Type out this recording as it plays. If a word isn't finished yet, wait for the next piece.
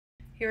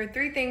Here are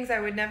 3 things I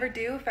would never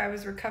do if I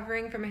was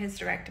recovering from a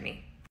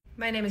hysterectomy.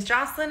 My name is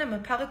Jocelyn. I'm a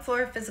pelvic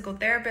floor physical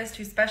therapist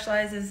who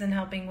specializes in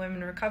helping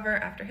women recover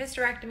after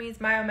hysterectomies,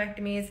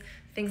 myomectomies,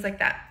 things like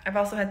that. I've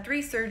also had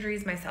 3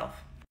 surgeries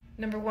myself.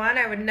 Number 1,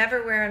 I would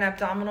never wear an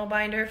abdominal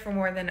binder for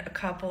more than a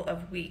couple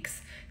of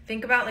weeks.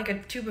 Think about like a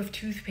tube of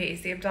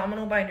toothpaste. The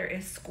abdominal binder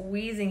is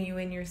squeezing you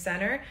in your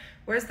center.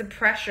 Where's the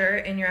pressure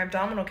in your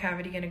abdominal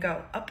cavity going to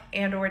go? Up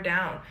and or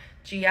down?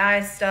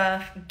 GI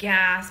stuff,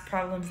 gas,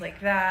 problems like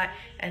that,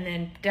 and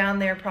then down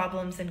there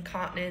problems,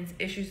 incontinence,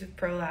 issues with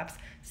prolapse.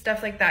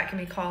 Stuff like that can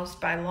be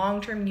caused by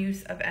long-term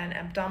use of an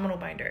abdominal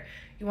binder.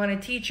 You want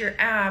to teach your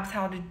abs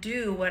how to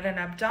do what an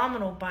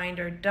abdominal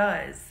binder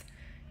does.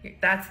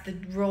 That's the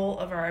role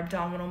of our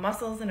abdominal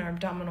muscles and our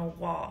abdominal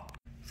wall.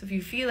 So if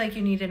you feel like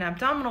you need an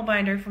abdominal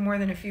binder for more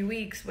than a few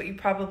weeks, what you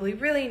probably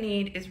really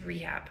need is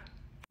rehab.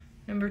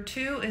 Number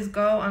 2 is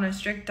go on a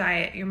strict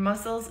diet. Your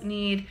muscles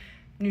need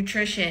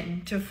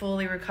nutrition to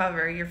fully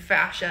recover. Your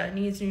fascia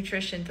needs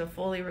nutrition to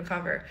fully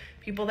recover.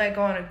 People that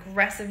go on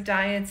aggressive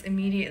diets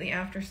immediately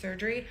after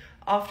surgery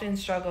often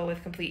struggle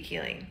with complete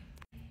healing.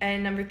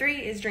 And number 3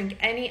 is drink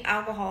any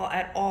alcohol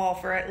at all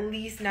for at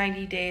least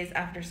 90 days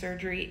after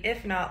surgery,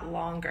 if not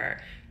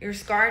longer. Your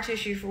scar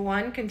tissue, for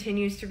one,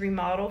 continues to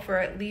remodel for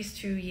at least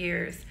 2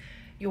 years.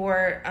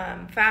 Your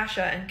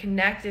fascia and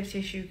connective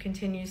tissue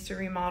continues to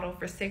remodel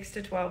for 6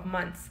 to 12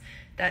 months.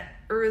 That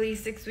early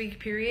 6-week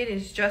period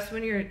is just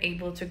when you're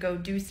able to go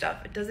do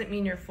stuff. It doesn't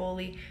mean you're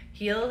fully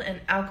healed,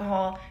 and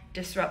alcohol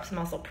disrupts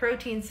muscle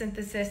protein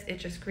synthesis. It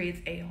just creates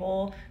a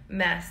whole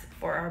mess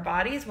for our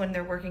bodies when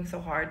they're working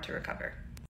so hard to recover.